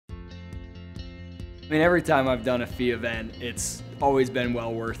I mean, every time I've done a FEE event, it's always been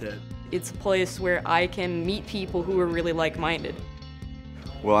well worth it. It's a place where I can meet people who are really like-minded.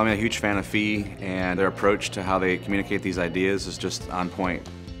 Well, I'm a huge fan of FEE, and their approach to how they communicate these ideas is just on point.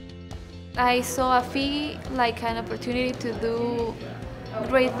 I saw a FEE like an opportunity to do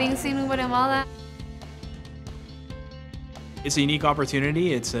great things in Guatemala. It's a unique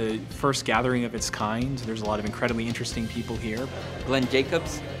opportunity. It's a first gathering of its kind. There's a lot of incredibly interesting people here. Glenn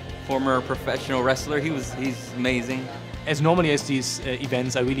Jacobs, former professional wrestler, he's amazing. As normally as these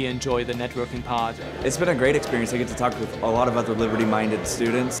events, I really enjoy the networking part. It's been a great experience. I get to talk with a lot of other liberty-minded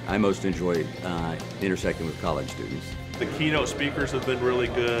students. I most enjoyed intersecting with college students. The keynote speakers have been really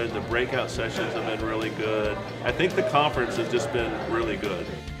good. The breakout sessions have been really good. I think the conference has just been really good.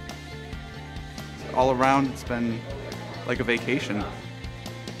 All around, it's been like a vacation.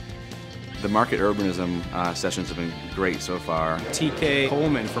 The market urbanism sessions have been great so far. TK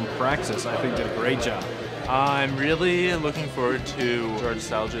Coleman from Praxis, I think, did a great job. I'm really looking forward to George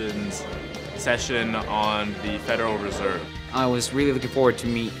Salgin's session on the Federal Reserve. I was really looking forward to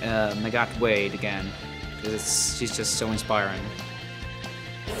meet Nagat Wade again, because she's just so inspiring.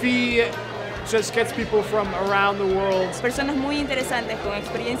 FEE just gets people from around the world. Personas muy interesantes con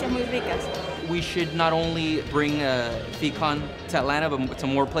experiencias muy ricas. We should not only bring FEEcon to Atlanta, but to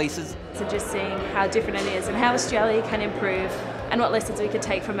more places. So just seeing how different it is and how Australia can improve and what lessons we could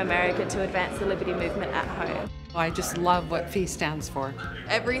take from America to advance the liberty movement at home. I just love what FEE stands for.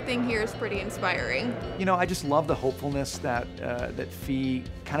 Everything here is pretty inspiring. You know, I just love the hopefulness that FEE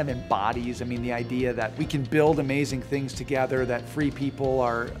kind of embodies. I mean, the idea that we can build amazing things together, that free people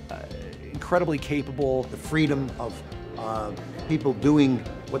are incredibly capable. The freedom of people doing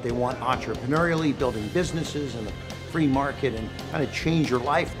what they want entrepreneurially, building businesses in a free market, and kind of change your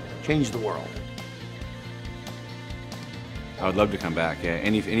life, change the world. I would love to come back. Yeah,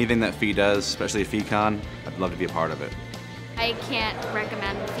 anything that FEE does, especially FEEcon, I'd love to be a part of it. I can't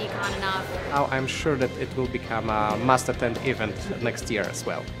recommend FEEcon enough. I'm sure that it will become a must-attend event next year as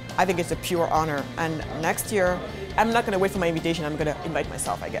well. I think it's a pure honor, and next year, I'm not going to wait for my invitation, I'm going to invite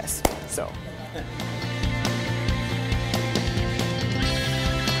myself, I guess. So.